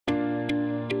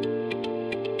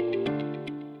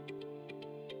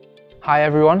Hi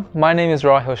everyone, my name is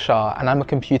Rahil Shah and I'm a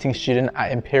computing student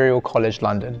at Imperial College,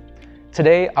 London.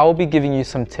 Today I will be giving you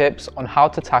some tips on how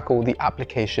to tackle the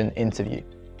application interview.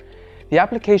 The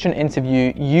application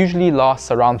interview usually lasts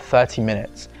around 30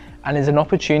 minutes and is an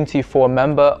opportunity for a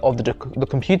member of the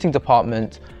computing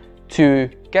department to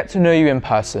get to know you in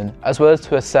person, as well as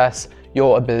to assess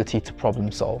your ability to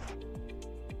problem solve.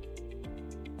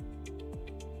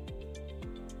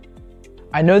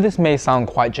 I know this may sound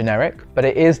quite generic, but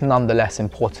it is nonetheless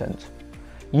important.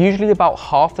 Usually about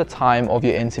half the time of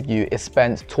your interview is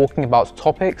spent talking about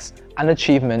topics and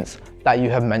achievements that you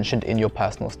have mentioned in your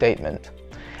personal statement.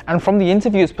 And from the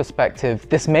interviewer's perspective,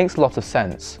 this makes a lot of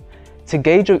sense. To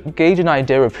gauge an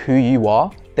idea of who you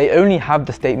are, they only have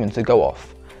the statement to go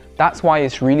off. That's why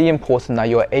it's really important that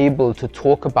you're able to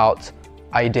talk about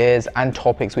ideas and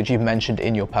topics which you've mentioned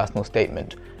in your personal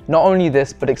statement. Not only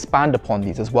this, but expand upon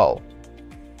these as well.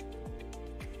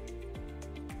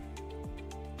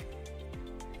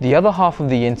 The other half of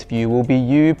the interview will be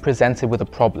you presented with a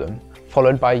problem,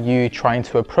 followed by you trying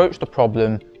to approach the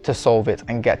problem to solve it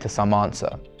and get to some answer.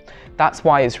 That's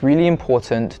why it's really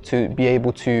important to be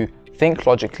able to think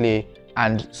logically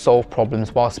and solve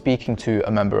problems while speaking to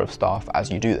a member of staff as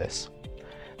you do this.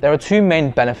 There are two main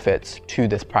benefits to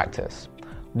this practice.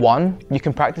 One, you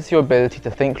can practice your ability to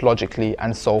think logically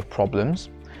and solve problems.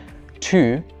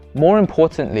 Two, more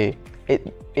importantly,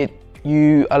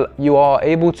 you are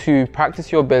able to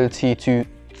practice your ability to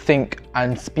think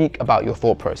and speak about your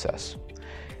thought process.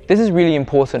 This is really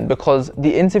important because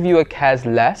the interviewer cares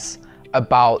less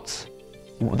about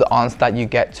the answer that you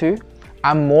get to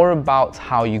and more about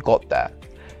how you got there.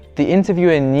 The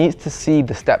interviewer needs to see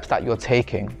the steps that you're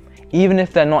taking, even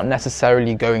if they're not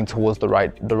necessarily going towards the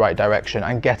right direction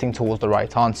and getting towards the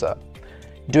right answer.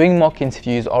 Doing mock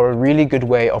interviews are a really good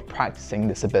way of practicing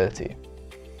this ability.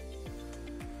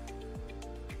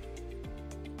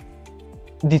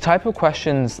 The type of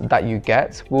questions that you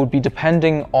get will be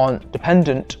dependent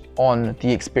on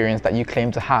the experience that you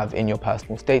claim to have in your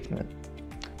personal statement.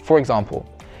 For example,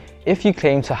 if you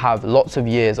claim to have lots of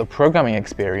years of programming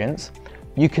experience,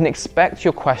 you can expect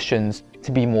your questions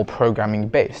to be more programming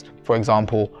based. For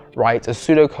example, write a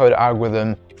pseudocode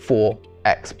algorithm for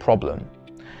X problem.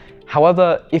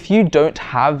 However, if you don't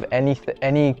have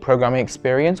any programming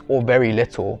experience or very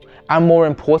little, and more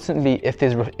importantly, if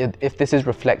this is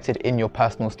reflected in your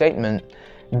personal statement,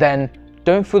 then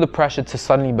don't feel the pressure to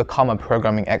suddenly become a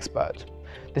programming expert.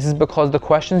 This is because the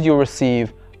questions you'll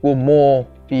receive will more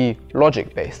be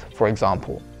logic-based, for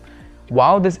example.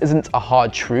 While this isn't a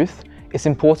hard truth, it's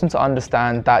important to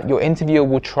understand that your interviewer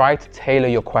will try to tailor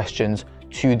your questions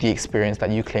to the experience that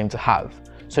you claim to have.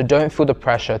 So don't feel the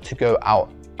pressure to go out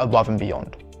above and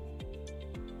beyond.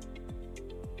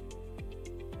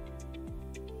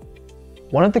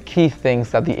 One of the key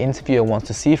things that the interviewer wants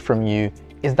to see from you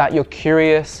is that you're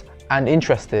curious and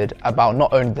interested about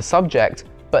not only the subject,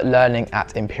 but learning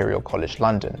at Imperial College,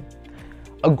 London.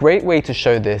 A great way to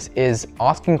show this is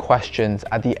asking questions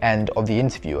at the end of the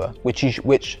interviewer,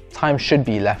 which time should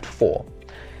be left for.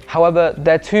 However,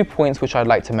 there are 2 points which I'd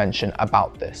like to mention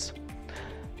about this.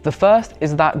 The first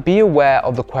is that be aware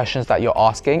of the questions that you're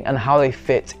asking and how they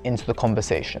fit into the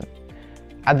conversation.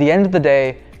 At the end of the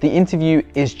day, the interview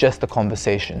is just a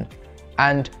conversation,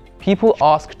 and people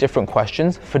ask different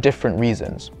questions for different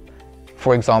reasons.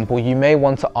 For example, you may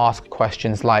want to ask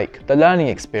questions like the learning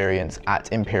experience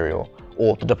at Imperial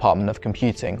or the Department of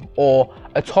Computing, or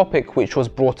a topic which was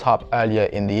brought up earlier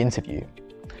in the interview.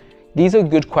 These are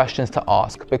good questions to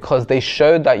ask because they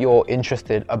show that you're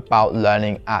interested about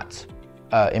learning at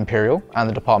Imperial and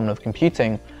the Department of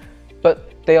Computing, but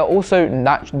they also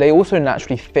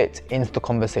naturally fit into the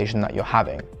conversation that you're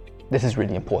having. This is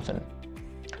really important.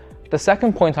 The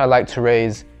second point I like to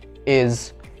raise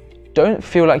is don't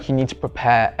feel like you need to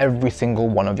prepare every single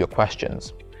one of your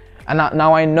questions. And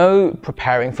now I know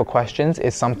preparing for questions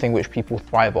is something which people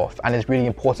thrive off and is really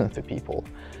important for people,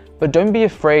 but don't be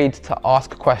afraid to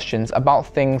ask questions about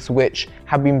things which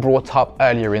have been brought up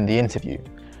earlier in the interview.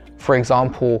 For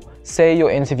example, say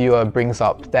your interviewer brings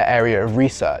up their area of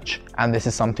research and this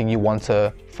is something you want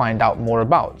to find out more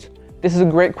about. This is a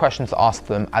great question to ask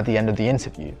them at the end of the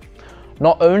interview.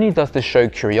 Not only does this show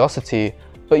curiosity,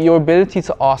 but your ability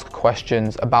to ask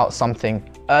questions about something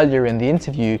earlier in the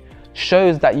interview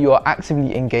shows that you are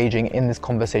actively engaging in this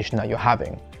conversation that you're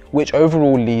having, which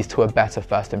overall leads to a better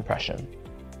first impression.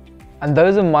 And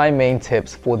those are my main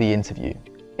tips for the interview.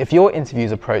 If your interview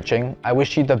is approaching, I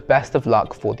wish you the best of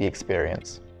luck for the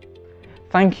experience.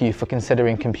 Thank you for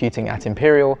considering computing at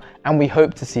Imperial, and we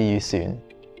hope to see you soon.